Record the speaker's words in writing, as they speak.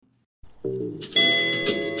Hear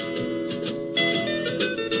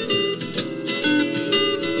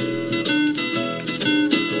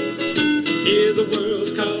the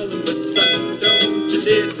world calling, but son, don't you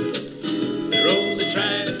listen. They're only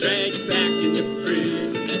trying to drag you back into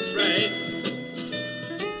prison, that's right.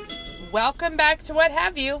 Welcome back to What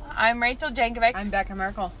Have You. I'm Rachel Jankovic. I'm Becca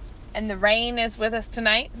Merkel. And the rain is with us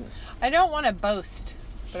tonight. I don't want to boast,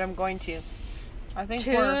 but I'm going to. I think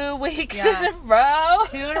 2 weeks in a row.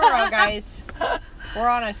 2 in a row, guys. We're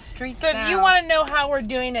on a streak So now. if you want to know how we're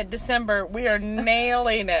doing at December, we are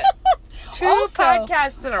nailing it. 2 Also-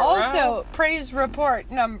 podcasts in a row. Also, praise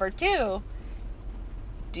report number 2.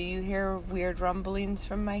 Do you hear weird rumblings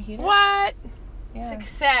from my heater? What? Yeah.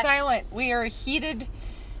 Success. Silent. We are heated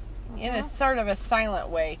in a sort of a silent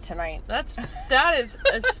way tonight. That is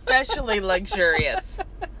especially luxurious.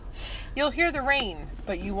 You'll hear the rain,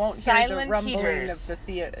 but you won't hear Silent the rumbling heaters. of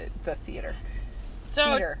the theater.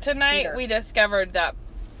 So tonight we discovered that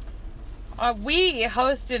we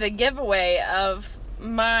hosted a giveaway of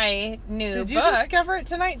my new book. Did you discover it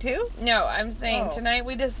tonight too? No, I'm saying Oh. tonight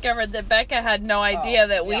we discovered that Becca had no idea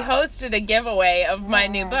that we hosted a giveaway of my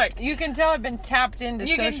new book. You can tell I've been tapped into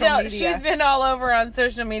You social can tell media. she's been all over on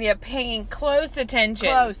social media paying close attention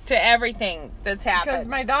to everything that's happened. Because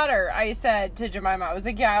my daughter, I said to Jemima, I was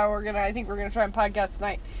like, yeah, I think we're going to try and podcast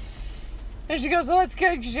tonight. And she goes, well, that's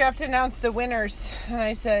good because you have to announce the winners. And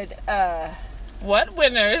I said, what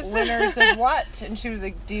winners? Winners of what? And she was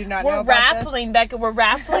like, do you not know We're about raffling, Becca. We're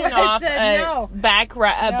raffling I off said a no. back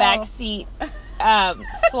seat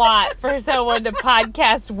slot for someone to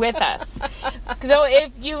podcast with us. So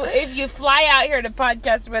if you fly out here to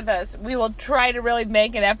podcast with us, we will try to really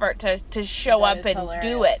make an effort to show up and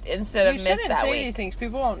do it instead of miss that week. You shouldn't say these things.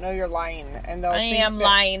 People won't know you're lying, and they'll I am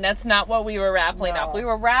lying. That's not what we were raffling off. We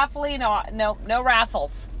were raffling off. No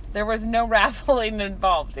raffles. There was no raffling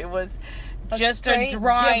involved. It was just a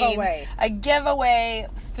drawing, a giveaway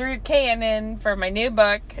through Canon for my new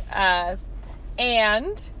book, and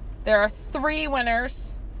there are 3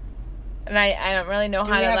 winners. And I don't really know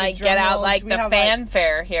how to get out the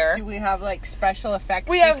fanfare here. Do we have special effects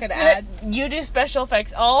we could add? You do special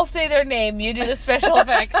effects. I'll say their name. You do the special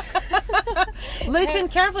effects. Listen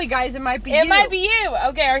carefully, guys. It might be you. It might be you.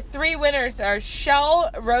 Okay, our 3 winners are Shell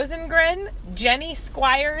Rosengren, Jenny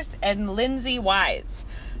Squires, and Lindsay Wise.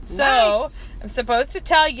 So, nice. I'm supposed to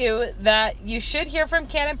tell you that you should hear from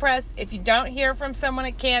Canon Press. If you don't hear from someone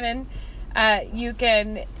at Canon, you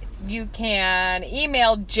can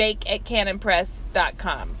email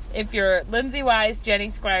jake@canonpress.com if you're Lindsay Wise, Jenny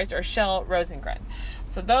Squires, or Shell Rosengren.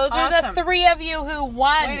 So those are the 3 of you who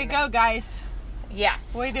won. Way to go, guys.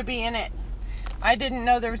 Yes. Way to be in it. I didn't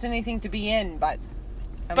know there was anything to be in, but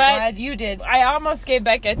I'm glad you did. I almost gave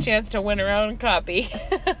Becca a chance to win her own copy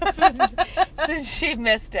since she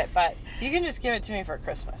missed it, but you can just give it to me for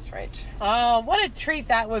Christmas, Rach. Oh, what a treat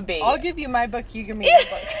that would be. I'll give you my book, you give me your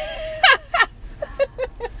book.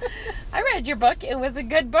 I read your book. It was a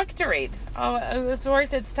good book to read. Oh, it was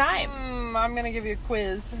worth its time. I'm going to give you a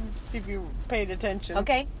quiz. See if you paid attention.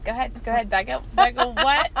 Okay, go ahead, Becca. Becca,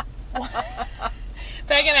 what?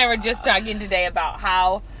 Becca and I were just talking today about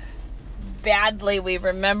how badly we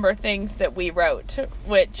remember things that we wrote,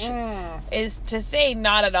 which is to say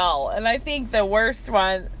not at all. And I think the worst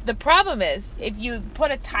one, the problem is if you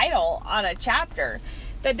put a title on a chapter,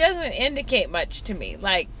 that doesn't indicate much to me.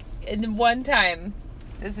 Like, in one time,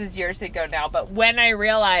 this is years ago now, but when I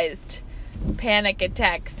realized Panic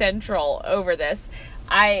Attack Central over this,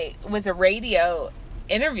 I was a radio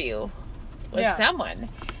interview with someone,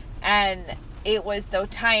 and it was the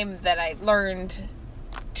time that I learned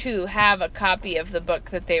to have a copy of the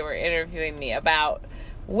book that they were interviewing me about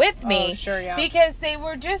with me. Oh, sure, yeah. Because they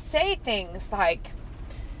would just say things like,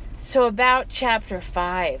 so about chapter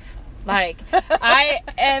 5, like, I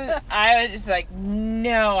was just like,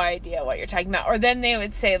 no idea what you're talking about. Or then they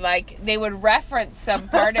would say, like, they would reference some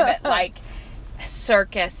part of it, like,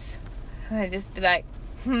 circus. And I'd just be like,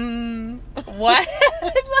 what?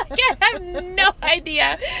 Like, I have no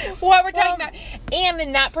idea what we're talking about. And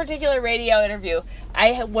in that particular radio interview,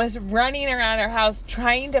 I was running around our house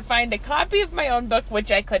trying to find a copy of my own book,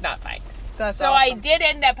 which I could not find. That's so awesome. I did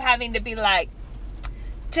end up having to be like,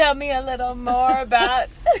 tell me a little more about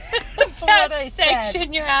that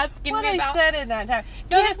section you're asking me about. What I said in that time.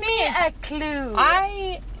 Give me a clue.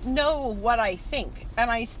 I know what I think, and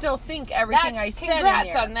I still think everything I said in here.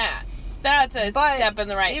 Congrats on that. That's a step in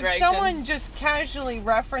the right direction. If someone just casually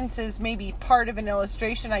references maybe part of an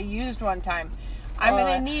illustration I used one time, I'm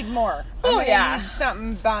going to need more. I'm going to need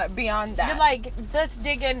something beyond that. You're like, let's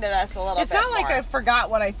dig into this a little bit It's not like more. I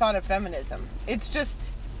forgot what I thought of feminism. It's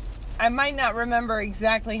just I might not remember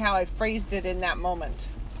exactly how I phrased it in that moment.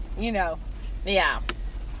 You know. Yeah.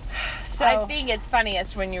 So I think it's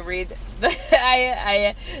funniest when you read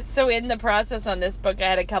so in the process on this book, I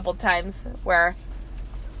had a couple times where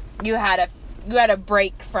you had a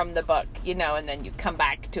break from the book, you know, and then you come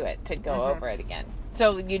back to it to go over it again.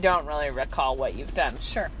 So you don't really recall what you've done.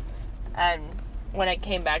 Sure. And when I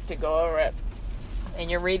came back to go over it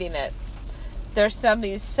and you're reading it, there's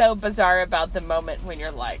something so bizarre about the moment when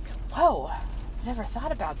you're like, whoa, I've never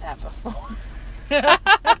thought about that before.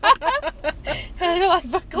 And you're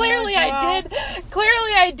like, but clearly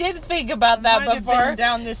I did think about that might before. have been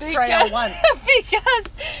down this trail once.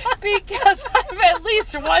 because I've at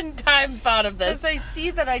least one time thought of this. Because I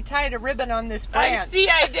see that I tied a ribbon on this branch.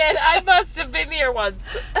 I did. I must have been here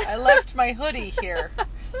once. I left my hoodie here.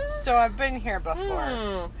 So I've been here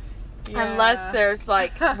before. Yeah. Unless there's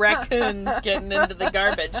like raccoons getting into the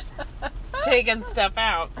garbage, taking stuff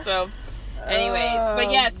out. So, anyways,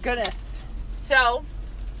 but yes. Goodness. So,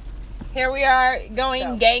 here we are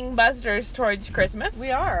going gangbusters towards Christmas.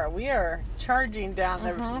 We are charging down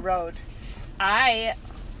the road. I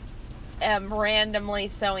am randomly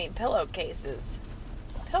sewing pillowcases.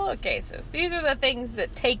 These are the things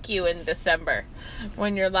that take you in December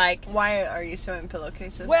when you're like, why are you sewing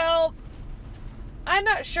pillowcases? well, I'm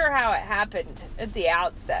not sure how it happened at the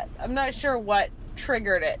outset. I'm not sure what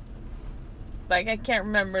triggered it. Like, I can't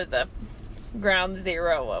remember the ground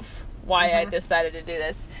zero of why I decided to do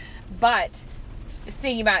this. But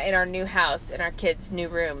thinking about in our new house, in our kids' new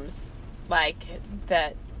rooms, like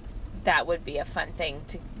that would be a fun thing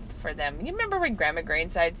for them. You remember when Grandma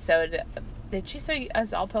Grainside sewed? Did she sew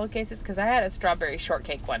us all pillowcases? Because I had a strawberry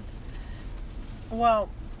shortcake one. Well,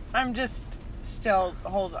 I'm still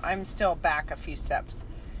back a few steps.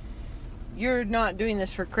 You're not doing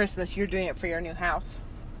this for Christmas. You're doing it for your new house.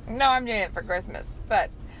 No, I'm doing it for Christmas, but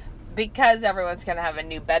because everyone's going to have a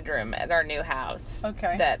new bedroom at our new house,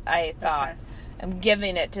 that I thought I'm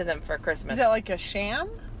giving it to them for Christmas. Is it like a sham?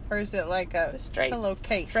 Or is it like a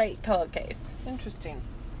pillowcase? Straight pillowcase. Interesting.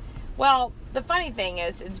 Well, the funny thing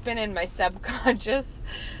is, it's been in my subconscious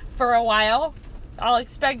for a while. I'll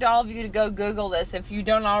expect all of you to go Google this if you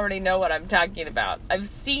don't already know what I'm talking about. I've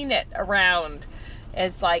seen it around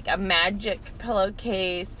as like a magic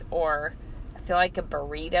pillowcase, or I feel like a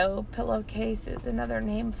burrito pillowcase is another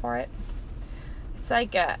name for it. It's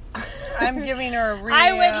like a... I'm giving her a real...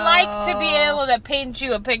 I would like to be able to paint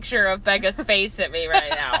you a picture of Becca's face at me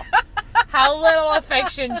right now. How little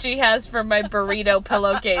affection she has for my burrito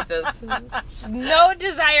pillowcases. No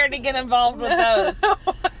desire to get involved with those.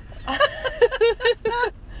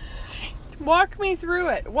 Walk me through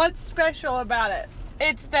it. What's special about it?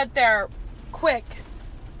 It's that they're quick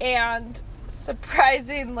and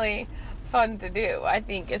surprisingly fun to do, I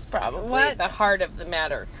think, is probably the heart of the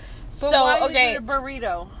matter. But why is it a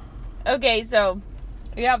burrito? Okay, so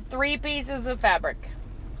you have 3 pieces of fabric.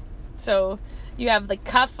 So you have the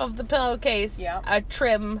cuff of the pillowcase, a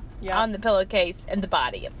trim on the pillowcase, and the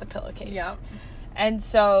body of the pillowcase. Yeah. And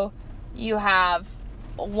so you have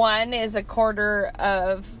one is a quarter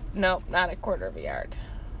of, no, not a quarter of a yard.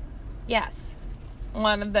 Yes.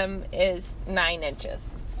 One of them is 9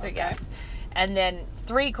 inches. So yes. And then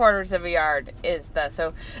 3/4 of a yard is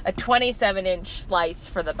so a 27-inch slice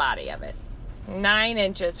for the body of it. 9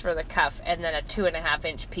 inches for the cuff, and then a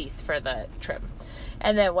 2.5-inch piece for the trim.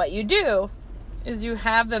 And then what you do is you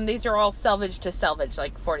have them, these are all selvage to selvage,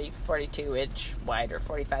 like 42-inch wide or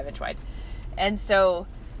 45-inch wide. And so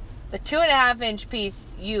the 2.5-inch piece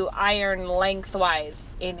you iron lengthwise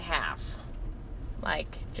in half.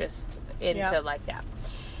 Like just into like that.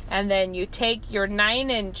 And then you take your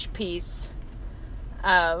 9-inch piece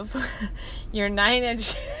of your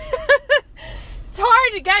 9-inch... It's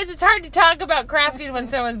hard, guys. It's hard to talk about crafting when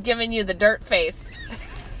someone's giving you the dirt face.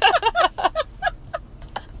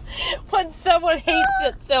 When someone hates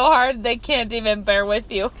it so hard they can't even bear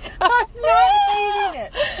with you. I'm not hating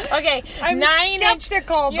it. Okay, I'm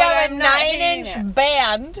skeptical, but I'm not hating it. You have a 9-inch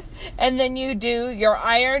band, and then you do your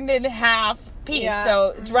ironed in half piece. Yeah.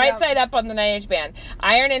 So it's right side up on the 9-inch band.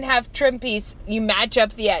 Iron in half trim piece. You match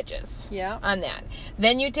up the edges. On that.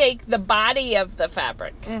 Then you take the body of the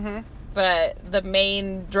fabric. The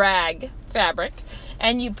main drag fabric,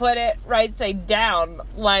 and you put it right side down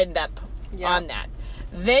lined up on that.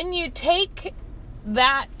 Then you take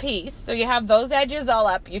that piece, so you have those edges all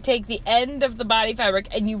up, you take the end of the body fabric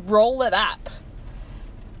and you roll it up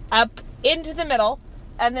into the middle,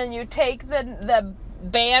 and then you take the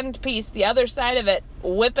band piece, the other side of it,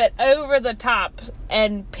 whip it over the top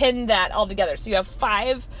and pin that all together. So you have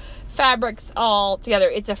 5 fabrics all together.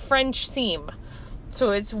 It's a French seam.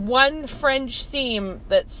 So it's one French seam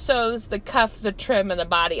that sews the cuff, the trim, and the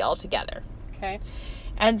body all together. Okay.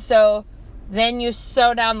 And so then you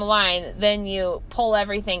sew down the line, then you pull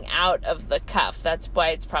everything out of the cuff. That's why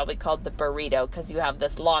it's probably called the burrito, because you have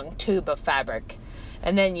this long tube of fabric.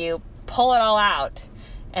 And then you pull it all out,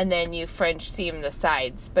 and then you French seam the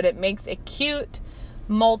sides. But it makes a cute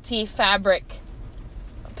multi-fabric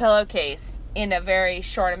pillowcase in a very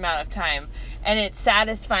short amount of time. And it's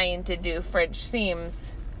satisfying to do French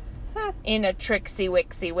seams in a tricksy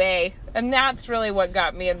wixy way. And that's really what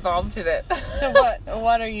got me involved in it. So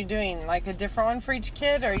what are you doing? Like a different one for each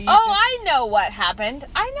kid? Or I know what happened.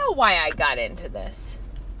 I know why I got into this.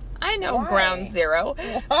 I know Why? Ground Zero.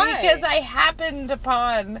 Why? Because I happened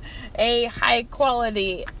upon a high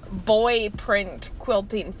quality boy print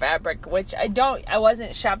quilting fabric, which I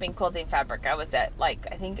wasn't shopping quilting fabric. I was at I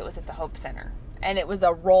think it was at the Hope Center. And it was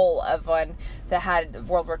a roll of one that had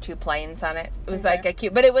World War II planes on it. It was like a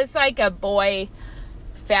cute, but it was like a boy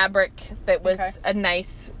fabric that was a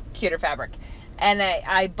nice, cuter fabric. And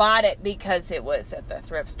I bought it because it was at the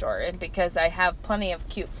thrift store and because I have plenty of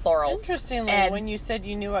cute florals. Interestingly, when you said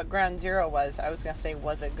you knew what Ground Zero was, I was going to say,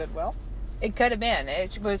 was it Goodwill? It could have been.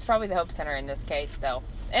 It was probably the Hope Center in this case, though.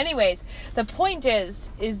 Anyways, the point is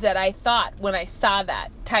that I thought when I saw that,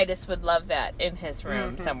 Titus would love that in his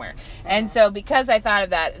room somewhere. And so because I thought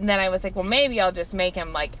of that, and then I was like, well, maybe I'll just make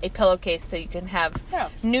him like a pillowcase so you can have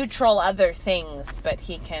neutral other things, but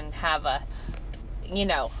he can have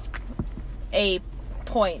a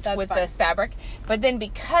point with this fabric. But then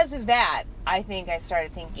because of that, I think I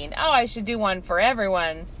started thinking, I should do one for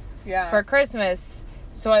everyone for Christmas.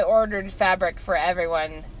 So I ordered fabric for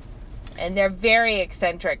everyone. And they're very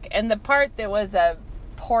eccentric. And the part that was a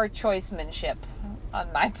poor choicemanship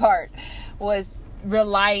on my part was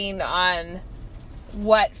relying on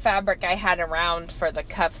what fabric I had around for the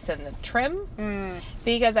cuffs and the trim.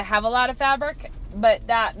 Because I have a lot of fabric. But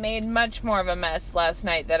that made much more of a mess last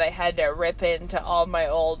night that I had to rip into all my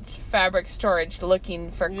old fabric storage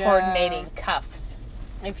looking for coordinating cuffs.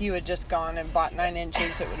 If you had just gone and bought 9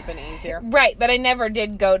 inches, it would have been easier. Right, but I never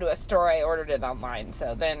did go to a store. I ordered it online,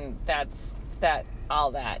 so then that's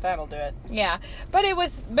all that. That'll do it. Yeah, but it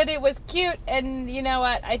was cute, and you know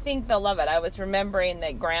what? I think they'll love it. I was remembering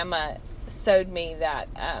that Grandma sewed me that.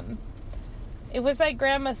 It was like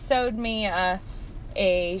Grandma sewed me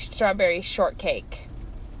a strawberry shortcake.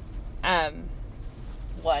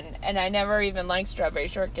 One, and I never even liked strawberry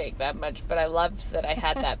shortcake that much, but I loved that I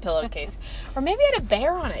had that pillowcase. Or maybe it had a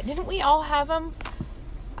bear on it. Didn't we all have them?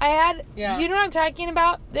 I had, do you know what I'm talking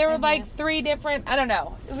about? There were like 3 different, I don't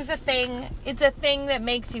know. It was a thing. It's a thing that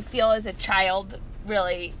makes you feel as a child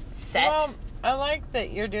really set. Well, I like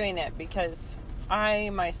that you're doing it because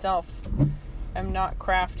I myself am not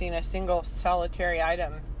crafting a single solitary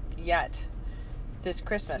item yet this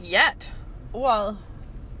Christmas. Yet? Well,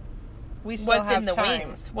 we still What's have in the time.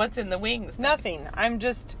 wings? What's in the wings? Then? Nothing.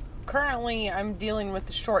 I'm dealing with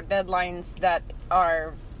the short deadlines that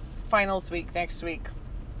are finals week next week.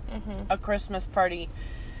 A Christmas party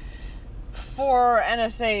for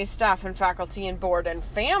NSA staff and faculty and board and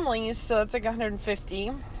families. So that's like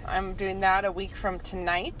 150. I'm doing that a week from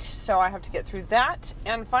tonight. So I have to get through that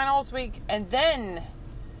and finals week. And then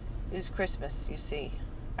is Christmas, you see,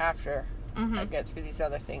 after I get through these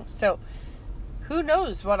other things. So who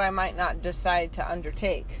knows what I might not decide to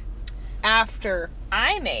undertake after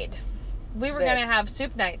we were going to have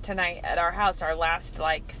soup night tonight at our house, our last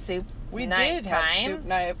soup we night did time. have soup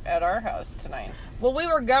night at our house tonight. Well, we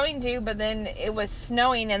were going to, but then it was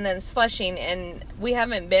snowing and then slushing, and we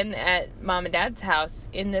haven't been at Mom and Dad's house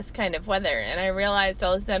in this kind of weather, and I realized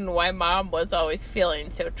all of a sudden why Mom was always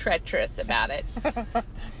feeling so treacherous about it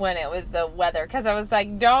when it was the weather, because I was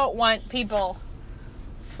like, don't want people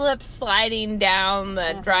slip sliding down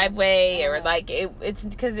the driveway or it's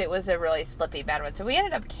because it was a really slippy bad one. So we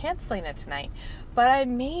ended up canceling it tonight. But I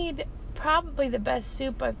made probably the best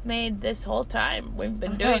soup I've made this whole time. We've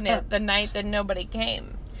been doing it the night that nobody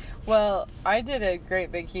came. Well, I did a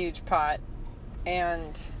great big huge pot,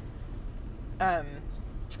 and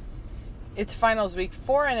it's finals week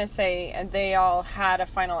for NSA, and they all had a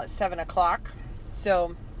final at 7 o'clock.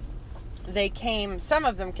 So they came, some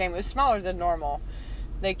of them came, it was smaller than normal.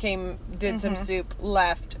 They came, did some soup,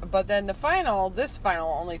 left. But then this final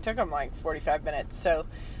only took them 45 minutes. So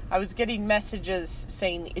I was getting messages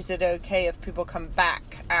saying, is it okay if people come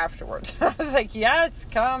back afterwards? I was like, yes,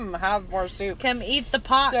 come have more soup. Come eat the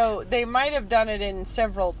pot. So they might have done it in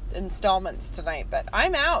several installments tonight. But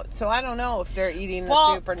I'm out, so I don't know if they're eating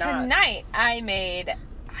the soup or not. Tonight I made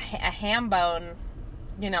a ham bone.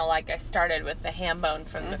 I started with the ham bone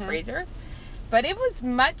from the freezer. But it was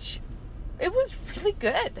it was really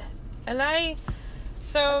good. And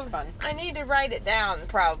That's fun. I need to write it down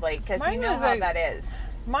probably, because you Mine know was how that is.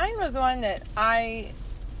 Mine was one that I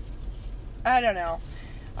don't know.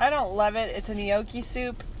 I don't love it. It's a gnocchi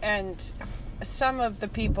soup, and some of the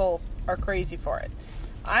people are crazy for it.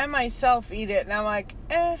 I myself eat it, and I'm like,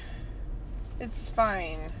 it's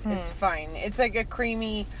fine. It's fine. It's like a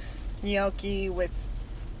creamy gnocchi with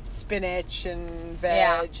spinach and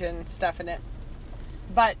veg and stuff in it.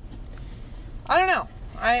 But I don't know.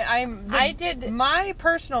 My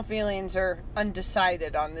personal feelings are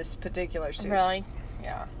undecided on this particular soup. Really?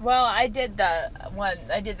 Yeah. Well, I did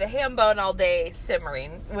the ham bone all day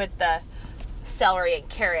simmering with the celery and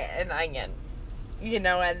carrot and onion,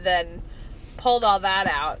 and then pulled all that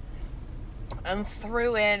out and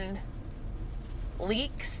threw in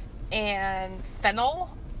leeks and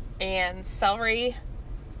fennel and celery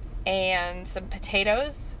and some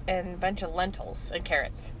potatoes and a bunch of lentils and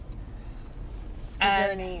carrots. Is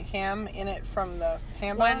there any ham in it from the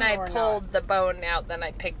ham bone? When I pulled the bone out, then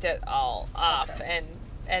I picked it all off, and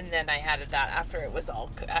then I added that after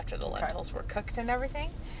the lentils were cooked and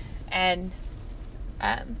everything, and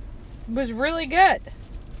was really good.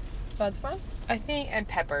 That's fun. I think, and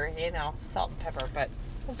pepper, salt and pepper, but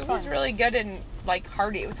it fun. was really good and like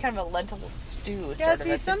hearty. It was kind of a lentil stew Yeah, sort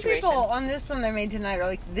of a some situation. people on this one they made tonight are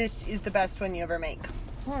like, this is the best one you ever make.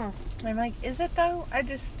 I'm like, is it though? I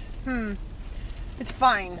just, It's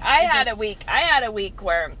fine. I had a week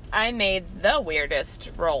where I made the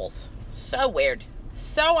weirdest rolls. So weird.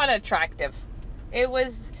 So unattractive.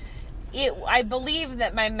 I believe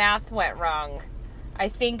that my math went wrong. I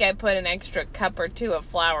think I put an extra cup or two of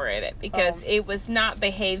flour in it because it was not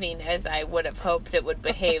behaving as I would have hoped it would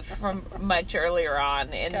behave from much earlier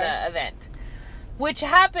on in the event. Which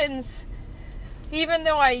happens even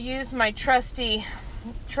though I use my trusty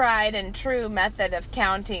tried and true method of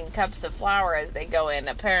counting cups of flour as they go in.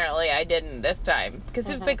 Apparently I didn't this time. Because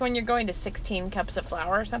it's like when you're going to 16 cups of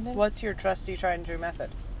flour or something. What's your trusty tried and true method?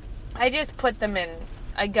 I just put them in,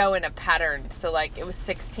 I go in a pattern. So like it was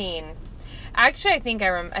 16. Actually, I think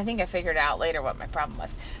I figured out later what my problem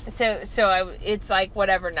was. It's like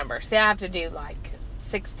whatever number. Say I have to do like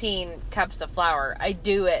 16 cups of flour. I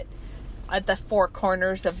do it at the four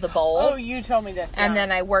corners of the bowl. Oh, you told me this. And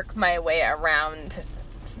then I work my way around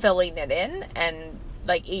filling it in, and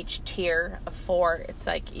like each tier of 4, it's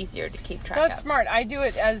like easier to keep track of. That's smart. I do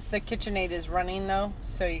it as the KitchenAid is running though,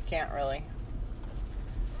 so you can't really.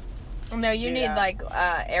 No, you need like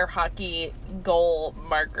air hockey goal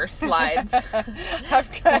marker slides.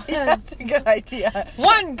 That's a good idea.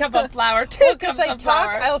 1 cup of flour, 2 cups of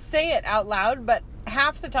flour. I'll say it out loud, but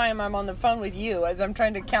half the time I'm on the phone with you as I'm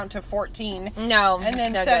trying to count to 14. No, and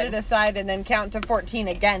then set it aside and then count to 14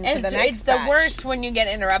 again for the next It's the worst when you get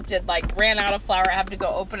interrupted, like ran out of flour, I have to go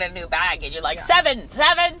open a new bag, and you're like, 7.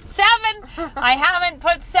 I haven't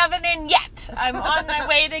put 7 in yet. I'm on my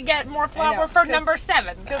way to get more flour for number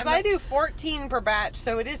 7. Because I do 14 per batch,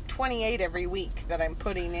 so it is 28 every week that I'm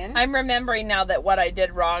putting in. I'm remembering now that what I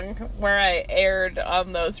did wrong, where I erred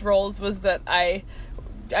on those rolls, was that I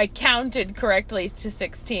counted correctly to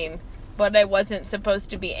 16, but I wasn't supposed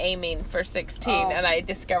to be aiming for 16, and I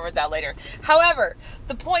discovered that later. However,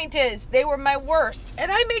 the point is, they were my worst, and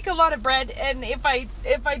I make a lot of bread, and if I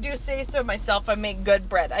do say so myself, I make good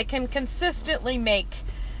bread. I can consistently make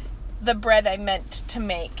the bread I meant to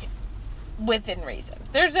make within reason.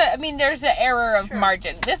 There's an error of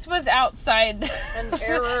margin. This was outside. An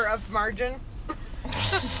error of margin?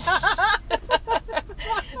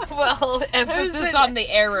 Well, emphasis on the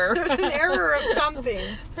error. There's an error of something.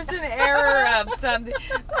 There's an error of something.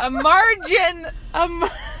 A margin. I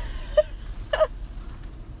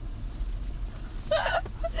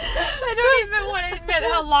don't even want to admit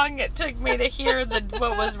how long it took me to hear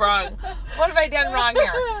what was wrong. What have I done wrong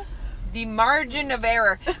here? The margin of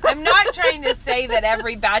error. I'm not trying to say that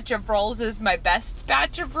every batch of rolls is my best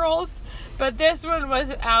batch of rolls, but this one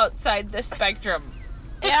was outside the spectrum.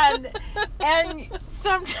 And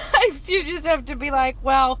sometimes you just have to be like,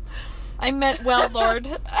 well, I meant well, Lord.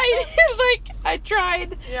 I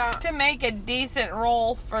tried to make a decent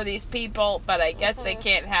roll for these people, but I guess they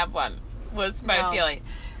can't have one, was my feeling.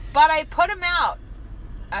 But I put them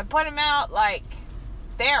out. Like,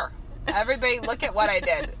 there. Everybody look at what I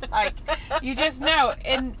did. Like, you just know.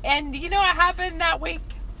 And you know what happened that week?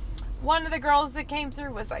 One of the girls that came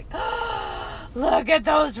through was like, oh, look at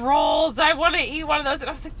those rolls. I want to eat one of those. And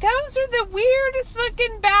I was like, those are the weirdest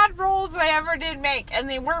looking bad rolls I ever did make. And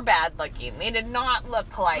they were bad looking. They did not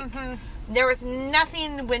look like, there was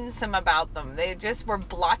nothing winsome about them. They just were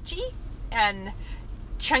blotchy and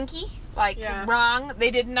chunky, wrong. They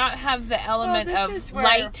did not have the element of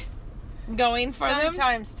light going for them?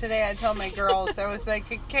 Sometimes today I tell my girls, I was like,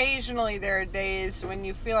 occasionally there are days when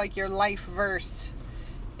you feel like your life verse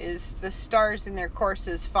is the stars in their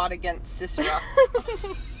courses fought against Sisera.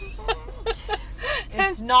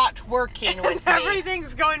 It's not working with me.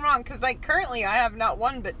 Everything's going wrong. Because, like, currently I have not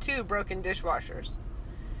one but 2 broken dishwashers.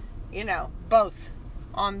 You know, both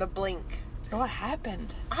on the blink. What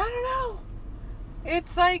happened? I don't know.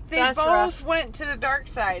 It's like they That's both rough. went to the dark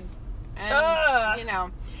side. And, you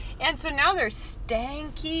know. And so now they're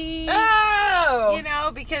stanky. Oh! You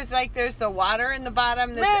know, because, like, there's the water in the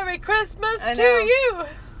bottom. Merry Christmas I to know. you!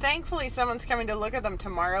 Thankfully, someone's coming to look at them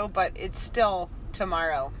tomorrow, but it's still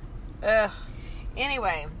tomorrow. Ugh.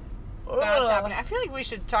 Anyway, that's happening. I feel like we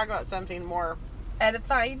should talk about something more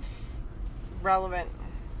Edifying. relevant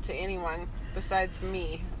to anyone besides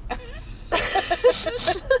me.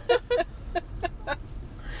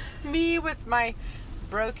 Me with my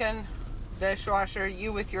broken dishwasher,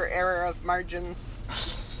 you with your error of margins.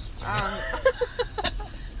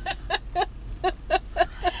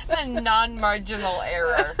 A non-marginal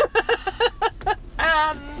error.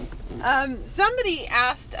 Somebody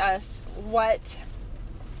asked us what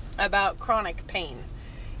about chronic pain,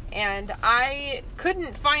 and I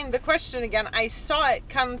couldn't find the question again. I saw it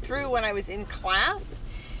come through when I was in class,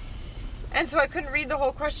 and so I couldn't read the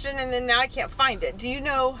whole question, and then now I can't find it. Do you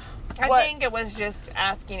know I what? think it was just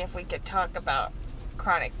asking if we could talk about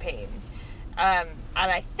chronic pain. And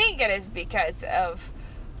I think it is because of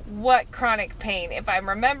what chronic pain, if I'm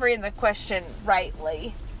remembering the question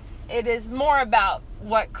rightly, it is more about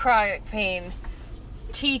what chronic pain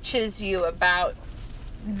teaches you about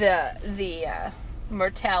the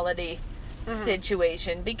mortality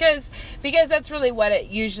situation, because that's really what it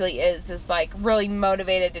usually is like really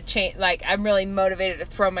motivated to change. Like, I'm really motivated to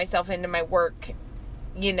throw myself into my work,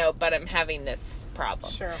 you know, but I'm having this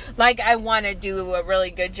problem. Sure. Like, I want to do a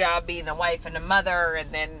really good job being a wife and a mother,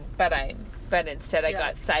 and then but instead I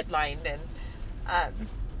got sidelined and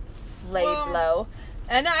laid low.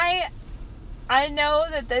 And I know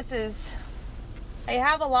that I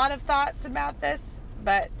have a lot of thoughts about this,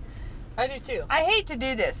 but I do too. I hate to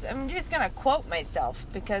do this. I'm just going to quote myself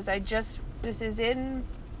because this is in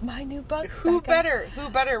my new book. Who better,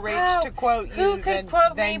 Rach, to quote you Who could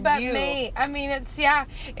quote me than but you? me? I mean,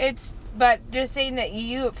 but just saying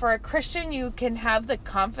that for a Christian, you can have the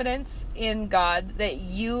confidence in God that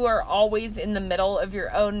you are always in the middle of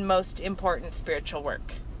your own most important spiritual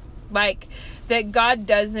work. Like, that God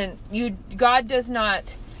does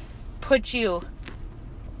not put you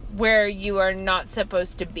where you are not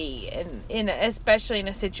supposed to be, especially in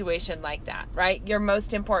a situation like that, right? You're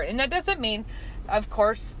most important. And that doesn't mean, of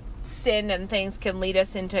course, sin and things can lead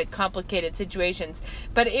us into complicated situations.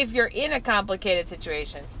 But if you're in a complicated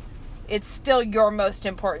situation, it's still your most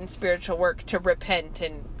important spiritual work to repent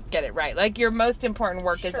and get it right. Like, your most important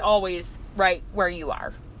work is always right where you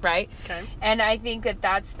are, right? Okay. And I think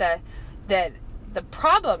that's the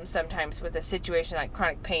problem sometimes with a situation like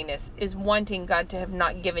chronic pain is wanting God to have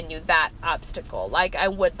not given you that obstacle. Like, I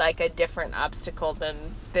would like a different obstacle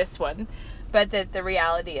than this one. But that the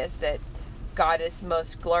reality is that God is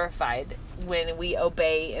most glorified when we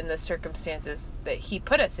obey in the circumstances that He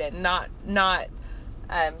put us in, not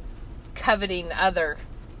coveting other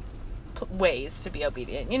ways to be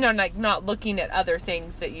obedient. You know, like not looking at other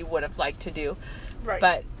things that you would have liked to do, Right.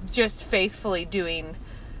 but just faithfully doing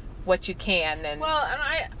what you can. And Well,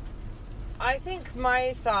 and I think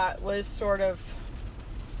my thought was sort of,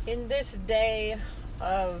 in this day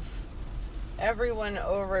of everyone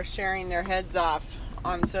oversharing their heads off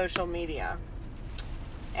on social media,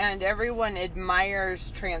 and everyone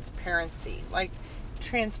admires transparency. Like,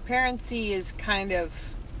 transparency is kind of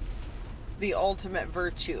the ultimate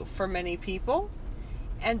virtue for many people,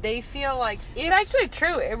 and they feel like it's actually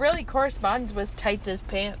true. It really corresponds with tights as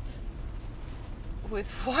pants. With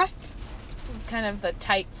what? It's kind of the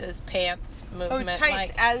tights as pants movement. Oh,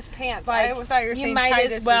 tights as pants. Like, I thought you were saying might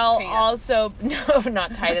Titus as well as pants. also no,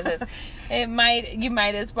 not Titus as. You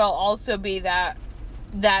might as well also be that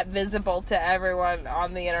visible to everyone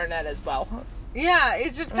on the internet as well. Yeah,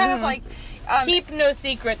 it's just kind of like Keep no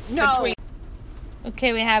secrets between.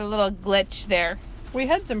 Okay, we had a little glitch there. We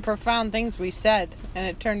had some profound things we said, and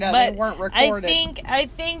it turned out they weren't recorded. I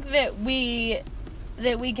think that we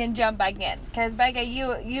can jump back in, because Becca,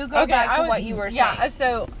 you go back to what you were saying. Yeah,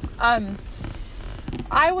 so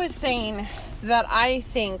I was saying that I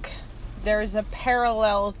think there's a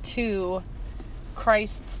parallel to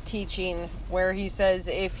Christ's teaching where He says,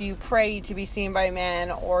 if you pray to be seen by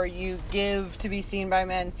men or you give to be seen by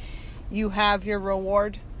men, you have your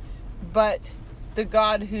reward. But the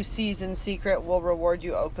God who sees in secret will reward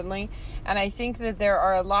you openly. And I think that there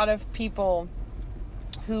are a lot of people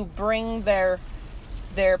who bring their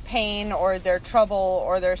pain or their trouble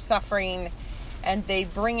or their suffering, and they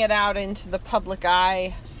bring it out into the public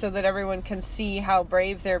eye so that everyone can see how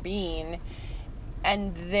brave they're being,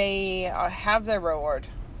 and they have their reward.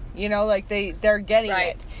 You know, like they're getting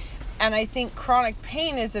Right. it. And I think chronic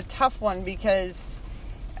pain is a tough one because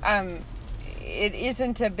it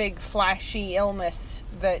isn't a big flashy illness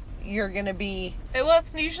that you're going to be... Well,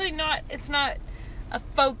 it's usually not, it's not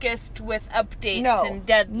focused with updates No, and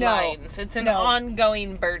deadlines. It's an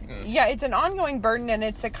ongoing burden. Yeah, it's an ongoing burden, and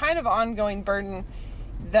it's the kind of ongoing burden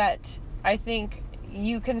that I think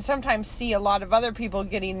you can sometimes see a lot of other people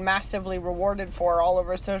getting massively rewarded for all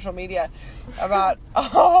over social media about,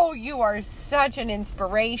 oh, you are such an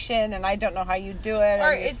inspiration, and I don't know how you do it.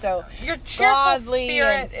 Or And it's so your cheerful godly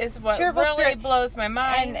spirit and is what cheerful really spirit. blows my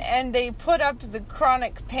mind. And they put up the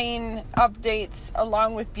chronic pain updates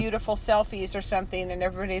along with beautiful selfies or something, and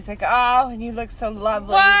everybody's like, oh, and you look so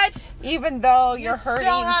lovely. What? Even though you you're hurting.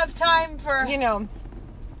 still have time for You know.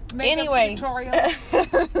 makeup Anyway,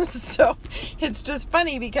 tutorial. so it's just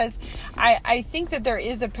funny because I think that there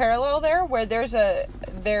is a parallel there where there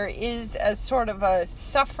is a sort of a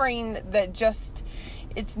suffering that just,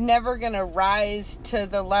 it's never going to rise to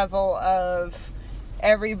the level of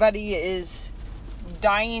everybody is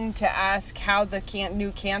dying to ask how the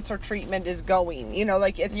new cancer treatment is going. You know,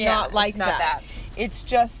 like it's not like that. It's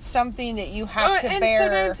just something that you have to bear.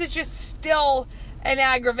 And sometimes it's just still an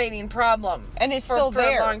aggravating problem, and it's for still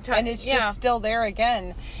there, a long time. and it's just still there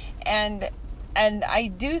again. And I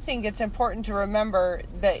do think it's important to remember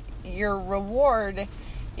that your reward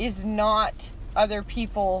is not other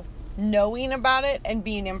people knowing about it and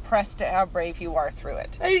being impressed at how brave you are through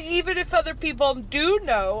it. And even if other people do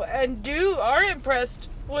know and are impressed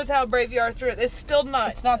with how brave you are through it, it's still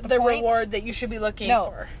not, It's not the point. reward that you should be looking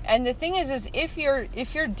for. And the thing is if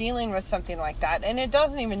you're dealing with something like that, and it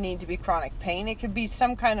doesn't even need to be chronic pain, it could be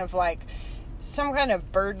some kind of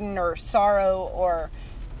burden or sorrow or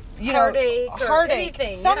Heartache or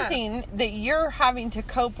anything, something that you're having to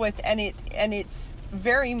cope with, and it's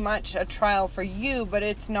very much a trial for you, but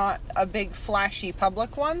it's not a big flashy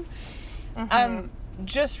public one.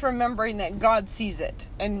 Just remembering that God sees it,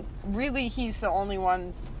 and really He's the only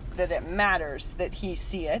one that it matters that He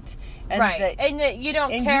see it, and and that you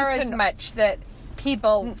don't care as much that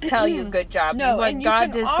people tell you good job. No, you want and you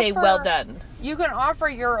God can to say well done. You can offer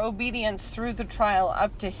your obedience through the trial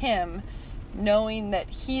up to Him, knowing that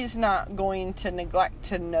He's not going to neglect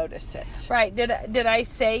to notice it. Right. Did I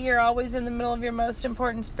say you're always in the middle of your most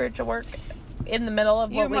important spiritual work? In the middle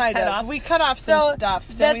of what we cut off? We cut off some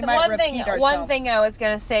stuff, so we might repeat ourselves. One thing I was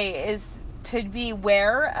going to say is to be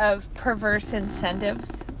aware of perverse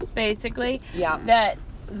incentives, basically. Yeah. That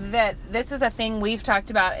this is a thing we've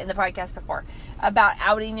talked about in the podcast before, about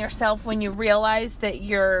outing yourself when you realize that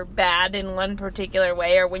you're bad in one particular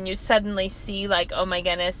way, or when you suddenly see, like, oh my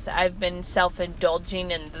goodness, I've been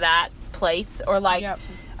self-indulging in that place, or like,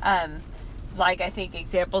 like I think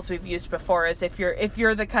examples we've used before is if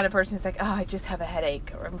you're the kind of person who's like, oh, I just have a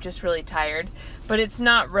headache, or I'm just really tired, but it's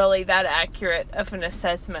not really that accurate of an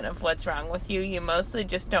assessment of what's wrong with you. You mostly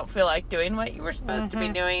just don't feel like doing what you were supposed to be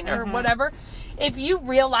doing, or whatever. If you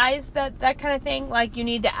realize that kind of thing, like, you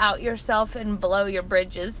need to out yourself and blow your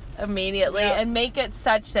bridges immediately, and make it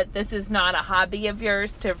such that this is not a hobby of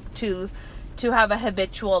yours to have a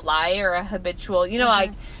habitual lie or a habitual,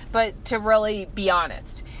 like, but to really be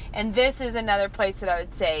honest. And this is another place that I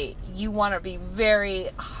would say you want to be very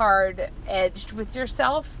hard-edged with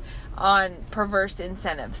yourself on perverse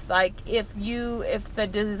incentives. Like, if the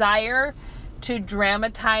desire to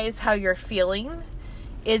dramatize how you're feeling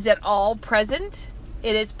is at all present,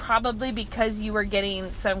 it is probably because you were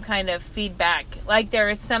getting some kind of feedback. Like, there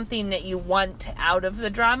is something that you want out of the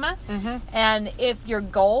drama. And if your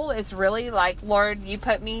goal is really like, Lord, you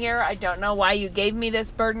put me here, I don't know why you gave me this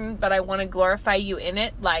burden, but I want to glorify you in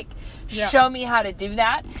it, like, show me how to do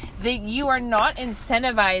that, that you are not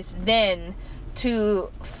incentivized then to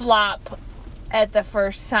flop at the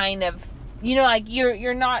first sign of, like,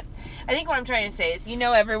 you're not. I think what I'm trying to say is,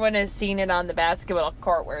 everyone has seen it on the basketball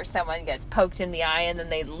court where someone gets poked in the eye and then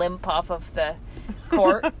they limp off of the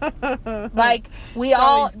court. Like,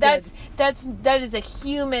 that is a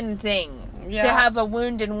human thing. To have a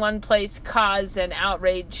wound in one place cause an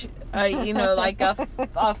outrage, like a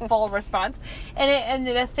full response. And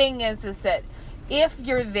the thing is that if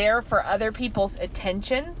you're there for other people's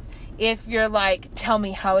attention, if you're like, tell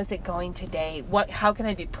me, how is it going today? How can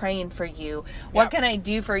I be praying for you? What can I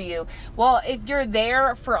do for you? Well, if you're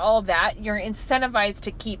there for all that, you're incentivized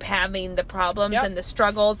to keep having the problems and the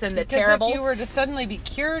struggles and the terribles. Because if you were to suddenly be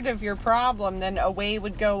cured of your problem, then away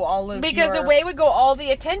would go all of away would go all the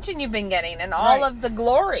attention you've been getting and all of the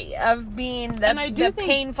glory of being the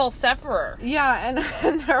painful sufferer. Yeah,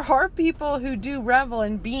 and there are people who do revel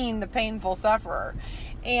in being the painful sufferer.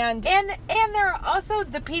 And there are also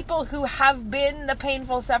the people who have been the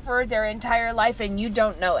painful sufferer their entire life and you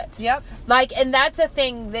don't know it. Yep. Like, and that's a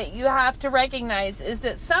thing that you have to recognize, is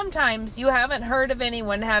that sometimes you haven't heard of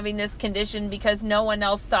anyone having this condition because no one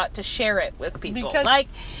else thought to share it with people. Because,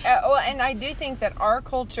 and I do think that our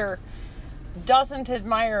culture doesn't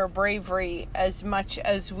admire bravery as much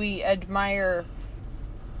as we admire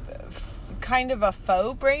kind of a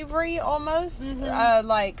faux bravery almost.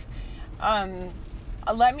 Mm-hmm.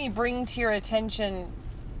 Let me bring to your attention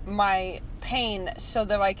my pain so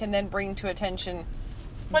that I can then bring to your attention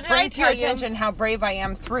how brave I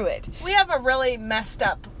am through it. We have a really messed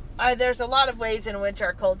up, there's a lot of ways in which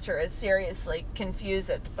our culture is seriously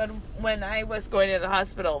confused. But when I was going to the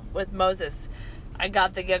hospital with Moses, I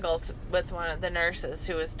got the giggles with one of the nurses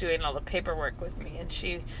who was doing all the paperwork with me. And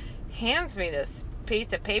she hands me this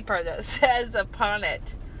piece of paper that says upon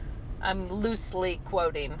it, I'm loosely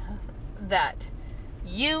quoting, that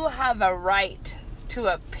you have a right to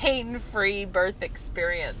a pain-free birth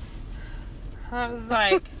experience. I was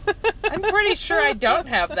like, I'm pretty sure I don't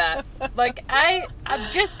have that. Like, I'm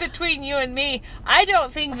just between you and me, I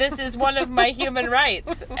don't think this is one of my human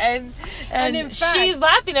rights. And in fact, she's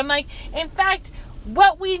laughing. I'm like, in fact,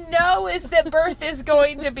 what we know is that birth is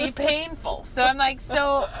going to be painful. So I'm like,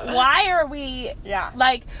 so why are we,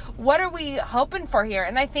 like, what are we hoping for here?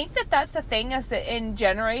 And I think that that's a thing, is that in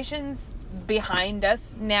generations behind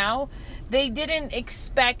us now, they didn't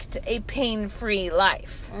expect a pain-free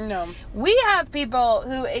life. No. We have people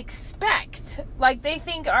who expect, like, they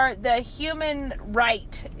think the human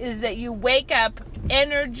right is that you wake up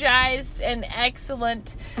energized and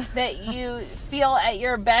excellent, that you feel at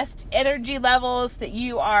your best energy levels, that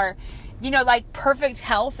you are, like, perfect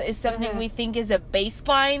health is something we think is a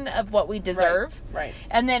baseline of what we deserve. Right.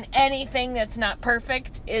 And then anything that's not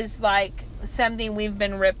perfect is like something we've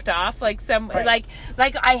been ripped off, like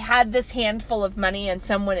like I had this handful of money and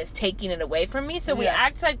someone is taking it away from me, so we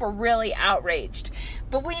act like we're really outraged,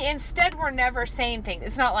 but we're never saying things.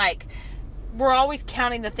 It's not like we're always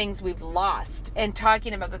counting the things we've lost and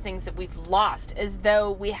talking about the things that we've lost as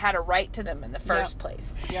though we had a right to them in the first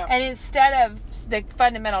place. And instead of the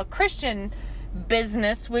fundamental Christian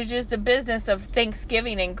business, which is the business of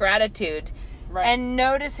thanksgiving and gratitude, and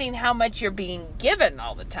noticing how much you're being given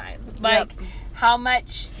all the time. Like, how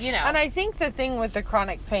much, And I think the thing with the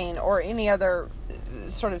chronic pain or any other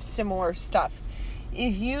sort of similar stuff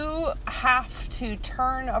is you have to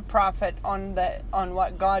turn a profit on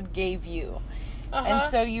what God gave you. And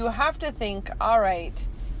so you have to think, all right,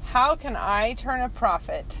 how can I turn a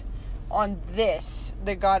profit on this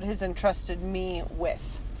that God has entrusted me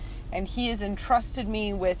with? And He has entrusted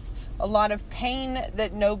me with a lot of pain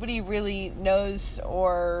that nobody really knows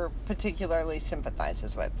or particularly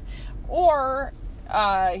sympathizes with. Or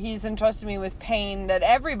He's entrusted me with pain that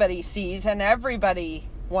everybody sees and everybody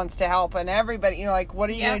wants to help, and everybody, like, what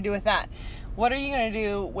are you going to do with that? What are you going to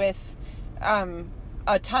do with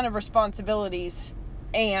a ton of responsibilities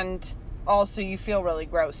and also you feel really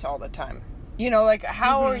gross all the time? Like,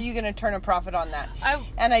 how are you going to turn a profit on that?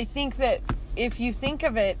 And I think that if you think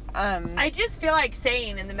of it, I just feel like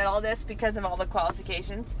saying in the middle of this, because of all the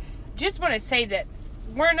qualifications, just want to say that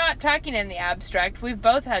we're not talking in the abstract. We've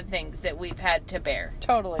both had things that we've had to bear.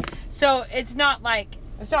 Totally. So it's not like,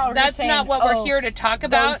 that's not what we're here to talk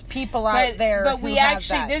about. Those people out there, but we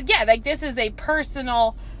actually, like, this is a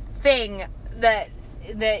personal thing that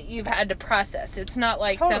you've had to process. It's not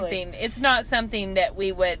like something. It's not something that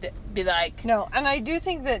we would be like. No, and I do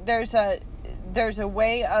think that there's a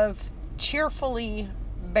way of cheerfully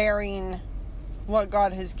bearing what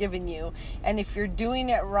God has given you, and if you're doing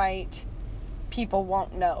it right, people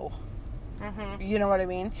won't know. You know what I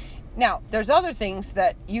mean? Now, there's other things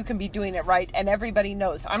that you can be doing it right and everybody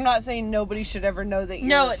knows. I'm not saying nobody should ever know that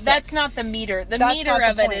you're sick. That's not the meter. The meter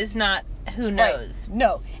of it is not who knows. Right.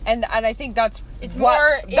 No. And I think it's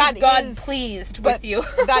more, is God pleased with you?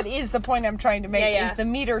 That is the point I'm trying to make, is the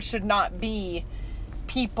meter should not be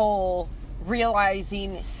people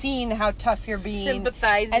realizing, seeing how tough you're being,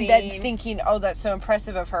 sympathizing, and then thinking, oh, that's so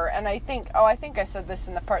impressive of her. And I think I said this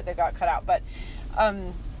in the part that got cut out, but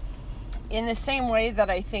in the same way that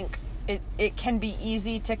I think it can be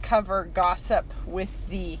easy to cover gossip with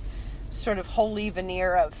the sort of holy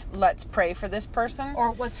veneer of let's pray for this person.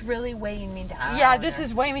 Or what's really weighing me down. Yeah, this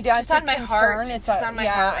is weighing me down. It's on my heart. It's on my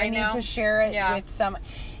heart right I need now. to share it with some.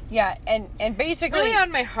 Yeah, and basically, It's really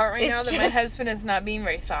on my heart right now that my husband is not being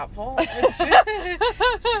very thoughtful.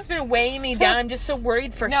 It's just been weighing me down. I'm just so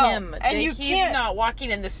worried for him. And that you he's can't, not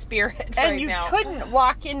walking in the spirit right now. and you couldn't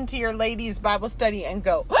walk into your ladies' Bible study and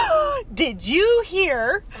go, oh, "Did you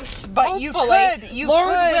hear?" But you Hopefully, could,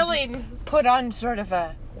 Lord willing, put on sort of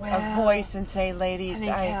a voice and say, "Ladies, I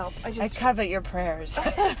need help. I covet your prayers."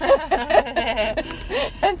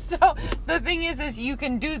 And so the thing is you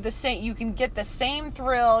can do the same. You can get the same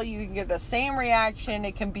thrill. You can get the same reaction.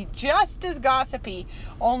 It can be just as gossipy,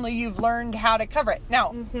 only you've learned how to cover it.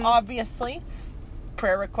 Now, obviously,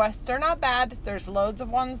 prayer requests are not bad. There's loads of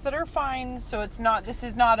ones that are fine. So it's not. This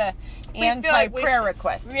is not a anti-prayer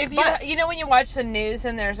request. If But you know when you watch the news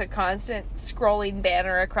and there's a constant scrolling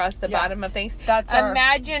banner across the bottom of things,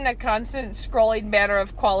 imagine a constant scrolling banner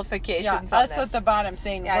of qualifications. On us this. at the bottom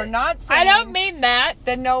saying we're not saying. I don't mean that.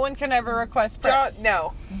 No one can ever request prayer.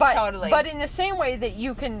 No, But, totally. But in the same way that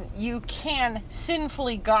you can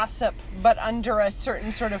sinfully gossip, but under a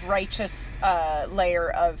certain sort of righteous layer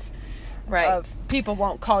of people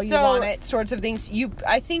won't call you on it, sorts of things.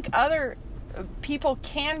 I think other people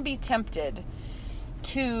can be tempted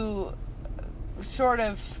to sort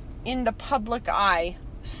of in the public eye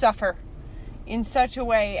suffer in such a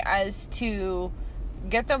way as to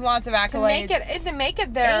get them lots of accolades, to make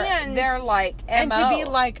it their like MO. and to be